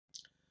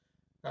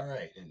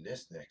Alright, in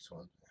this next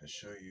one, I'll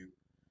show you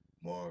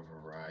more of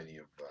a variety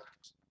of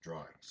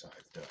drawings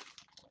I've done.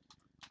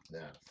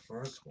 Now, the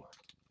first one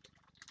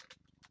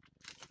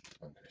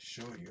I'm going to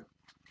show you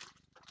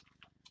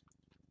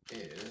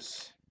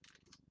is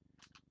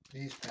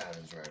these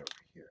patterns right over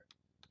here.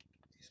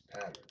 These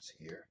patterns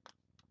here,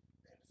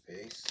 and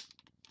face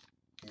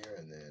here,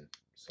 and then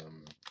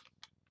some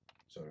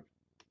sort of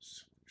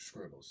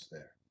scribbles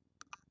there.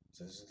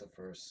 So this is the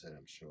first set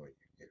I'm showing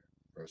you here.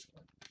 First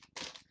one.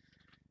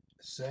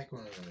 The second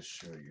one I'm going to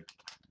show you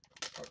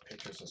are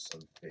pictures of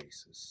some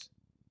faces,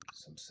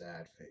 some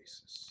sad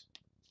faces.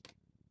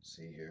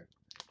 See here?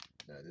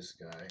 Now this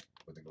guy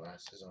with the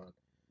glasses on,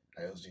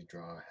 I usually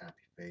draw a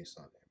happy face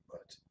on him,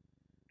 but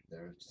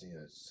never seen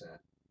a sad,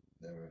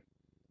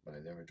 but I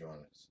never drawn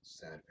a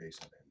sad face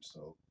on him,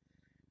 so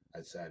I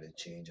decided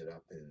to change it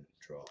up and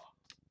draw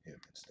him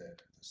instead of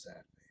the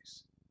sad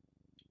face.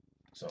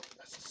 So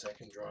that's the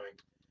second drawing.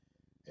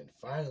 And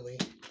finally,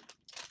 I'm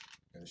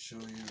going to show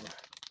you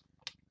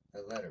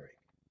a lettering.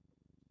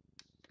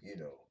 You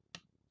know,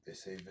 they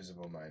say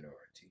visible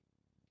minority,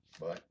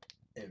 but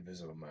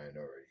invisible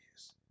minority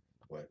is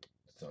what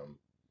some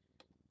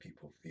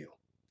people feel.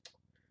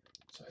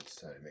 So I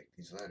decided to make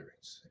these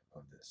letterings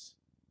of this.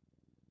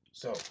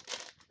 So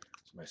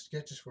my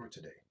sketches for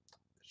today.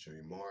 I'll show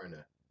you more in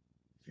a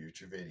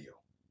future video.